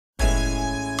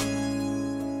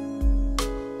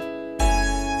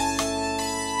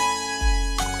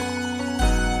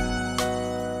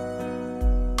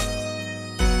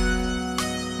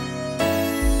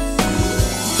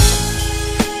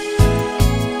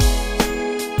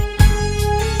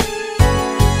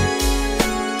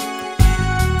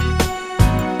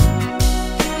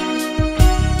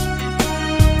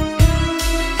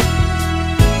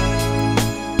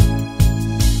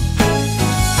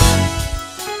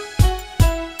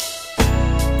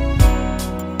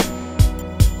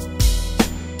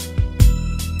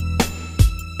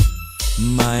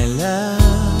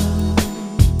love,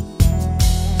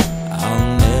 I'll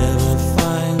never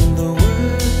find the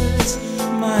words,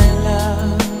 my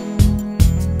love,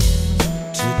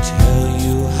 to tell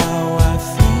you how I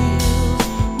feel,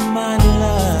 my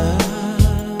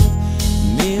love.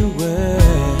 Mere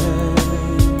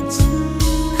words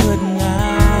could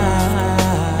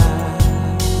not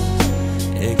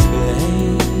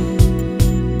explain.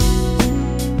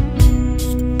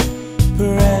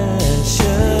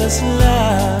 Precious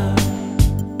love,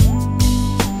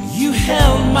 you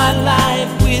held my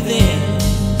life within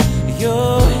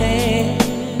your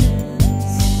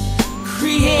hands,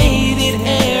 created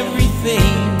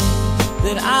everything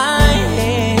that I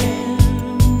am,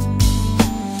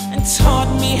 and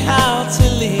taught me how to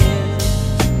live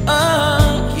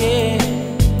again.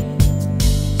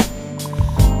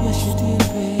 Yes, you did,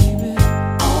 baby.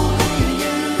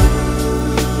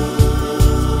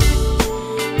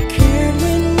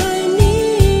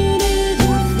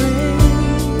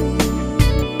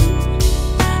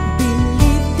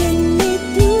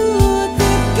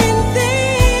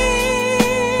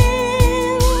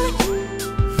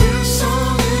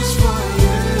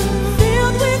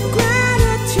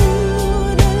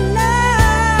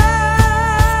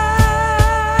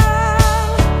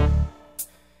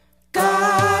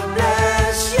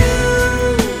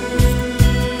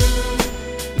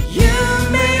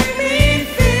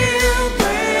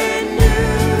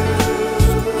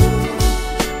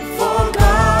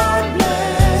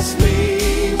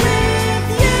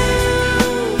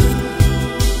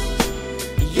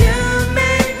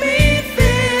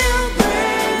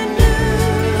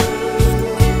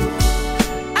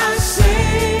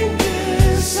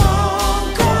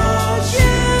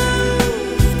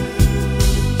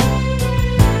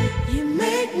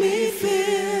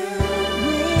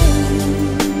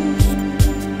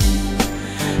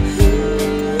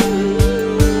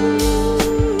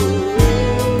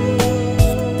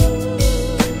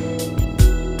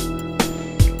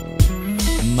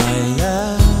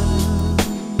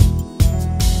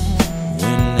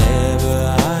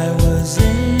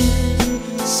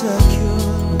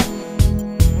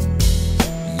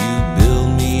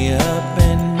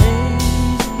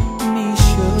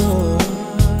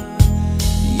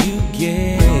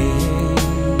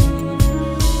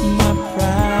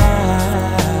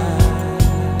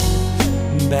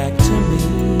 Back to me,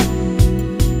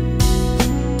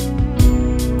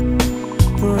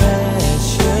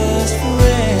 precious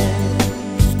friend.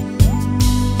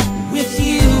 With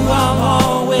you I'll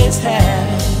always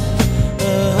have a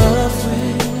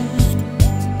friend.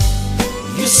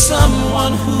 You're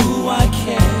someone who I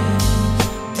can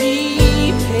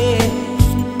depend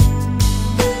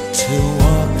to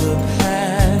walk the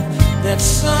path that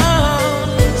some